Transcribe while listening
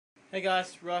Hey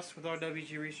guys, Russ with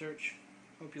RWG Research.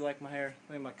 Hope you like my hair.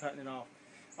 Think about cutting it off.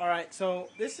 Alright, so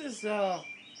this is an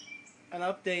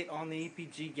update on the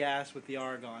EPG gas with the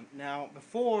argon. Now,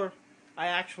 before I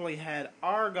actually had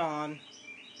argon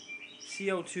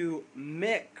CO2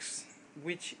 mix,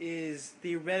 which is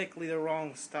theoretically the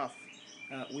wrong stuff.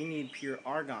 We need pure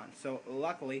argon. So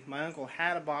luckily, my uncle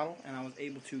had a bottle and I was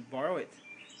able to borrow it.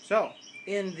 So,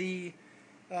 in the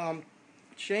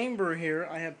chamber here,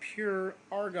 I have pure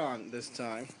argon this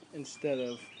time instead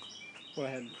of what I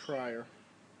had prior.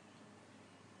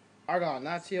 Argon,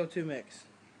 not CO2 mix.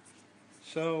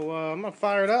 So I'm going to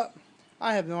fire it up.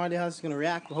 I have no idea how this is going to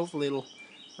react, but hopefully it'll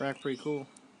react pretty cool.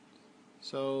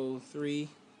 So 3,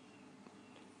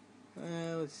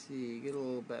 let's see, get a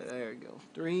little better. There we go.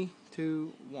 3,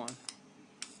 2, 1.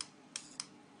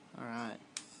 Alright.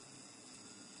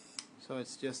 So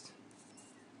it's just,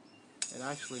 it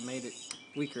actually made it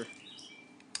weaker.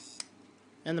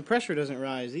 And the pressure doesn't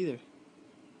rise either.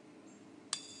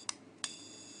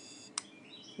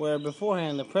 Where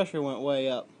beforehand the pressure went way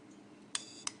up.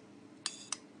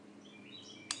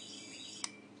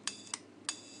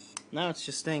 Now it's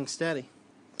just staying steady.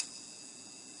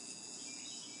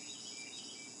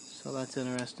 So that's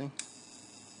interesting.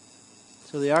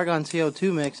 So the argon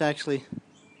CO2 mix actually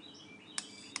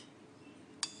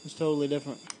is totally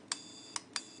different.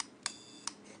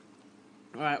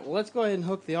 Alright, well let's go ahead and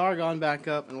hook the argon back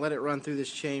up and let it run through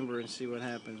this chamber and see what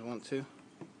happens. 1, 2.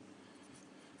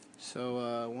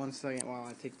 So 1 second while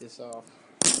I take this off.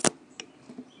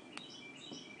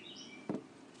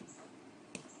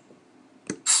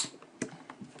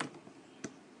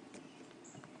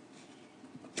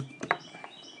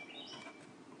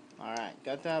 Alright,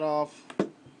 got that off.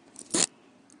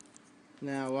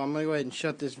 Now I'm going to go ahead and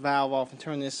shut this valve off and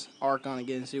turn this arc on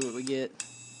again and see what we get.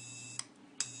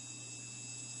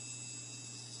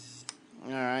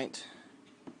 Alright.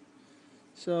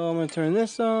 So I'm going to turn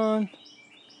this on.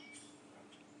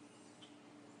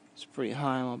 It's pretty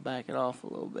high. I'm going to back it off a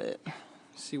little bit.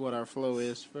 See what our flow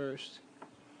is first.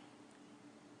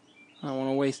 I don't want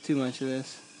to waste too much of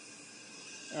this.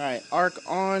 Alright, arc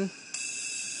on.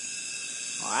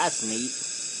 Oh, that's neat.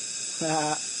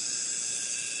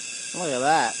 Look at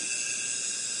that.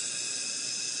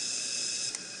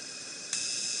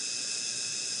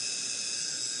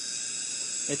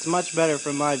 It's much better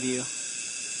from my view.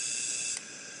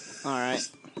 Alright,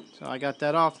 so I got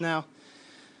that off now.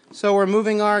 So we're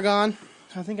moving argon.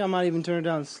 I think I might even turn it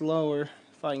down slower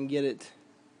if I can get it.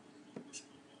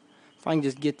 If I can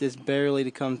just get this barely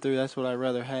to come through, that's what I'd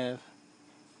rather have.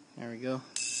 There we go.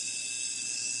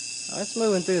 Oh, it's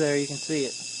moving through there, you can see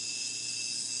it.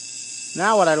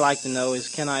 Now what I'd like to know is,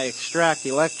 can I extract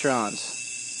electrons?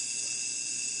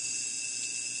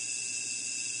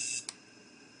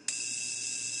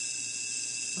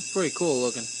 That's pretty cool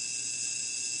looking.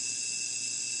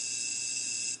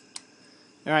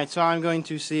 Alright, so I'm going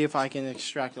to see if I can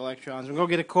extract electrons. I'm going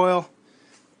to go get a coil,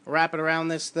 wrap it around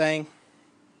this thing,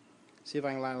 see if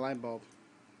I can light a light bulb.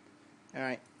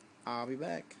 Alright, I'll be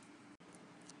back.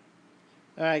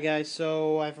 Alright guys,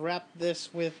 so I've wrapped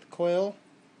this with coil.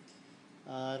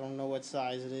 I don't know what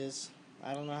size it is.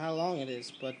 I don't know how long it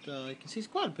is, but you can see it's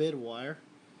quite a bit of wire.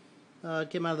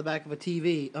 It came out of the back of a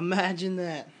TV. Imagine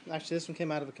that. Actually, this one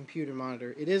came out of a computer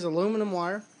monitor. It is aluminum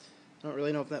wire. I don't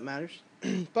really know if that matters.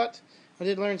 But I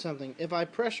did learn something. If I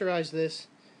pressurize this,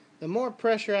 the more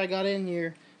pressure I got in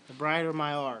here, the brighter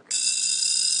my arc,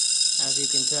 as you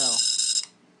can tell.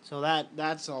 So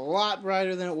that's a lot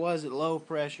brighter than it was at low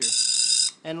pressure.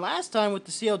 And last time with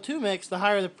the CO2 mix, the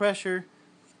higher the pressure,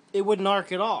 it wouldn't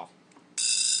arc at all.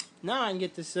 Now I can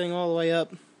get this thing all the way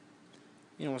up,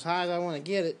 you know, as high as I want to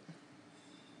get it.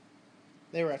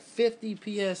 They were at 50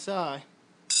 psi,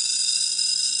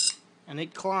 and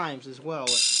it climbs as well.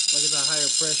 Look at that higher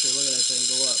pressure. Look at that thing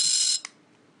go up.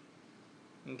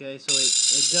 Okay, so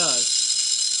it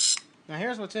does. Now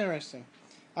here's what's interesting.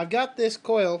 I've got this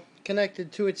coil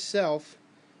connected to itself,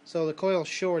 so the coil's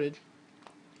shorted,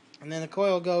 and then the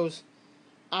coil goes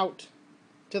out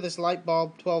to this light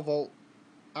bulb, 12 volt,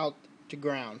 out to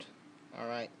ground.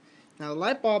 Alright. Now the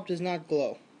light bulb does not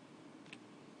glow.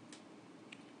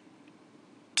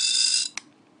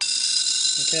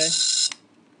 Okay?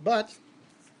 But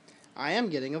I am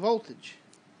getting a voltage.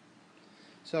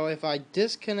 So if I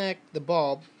disconnect the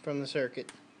bulb from the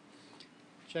circuit,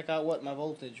 check out what my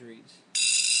voltage reads.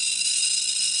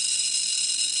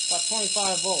 About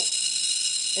 25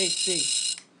 volts AC.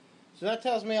 So that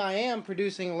tells me I am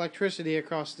producing electricity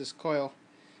across this coil,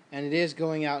 and it is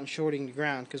going out and shorting the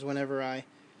ground, because whenever I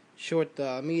short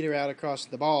the meter out across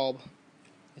the bulb,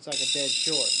 it's like a dead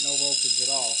short, no voltage at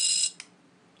all.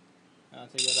 I'll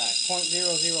take that back.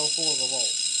 0.004 of a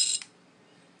volt.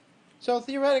 So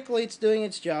theoretically, it's doing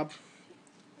its job.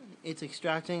 It's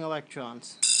extracting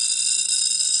electrons.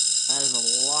 That is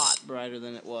a lot brighter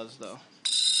than it was, though.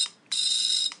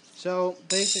 So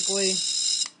basically,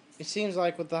 it seems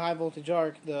like with the high voltage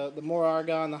arc, the more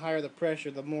argon, the higher the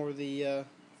pressure, the more the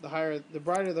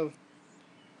brighter the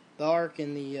arc,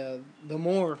 and the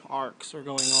more arcs are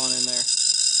going on in there.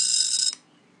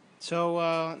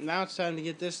 So now it's time to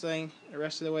get this thing the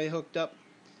rest of the way hooked up,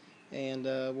 and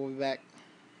we'll be back.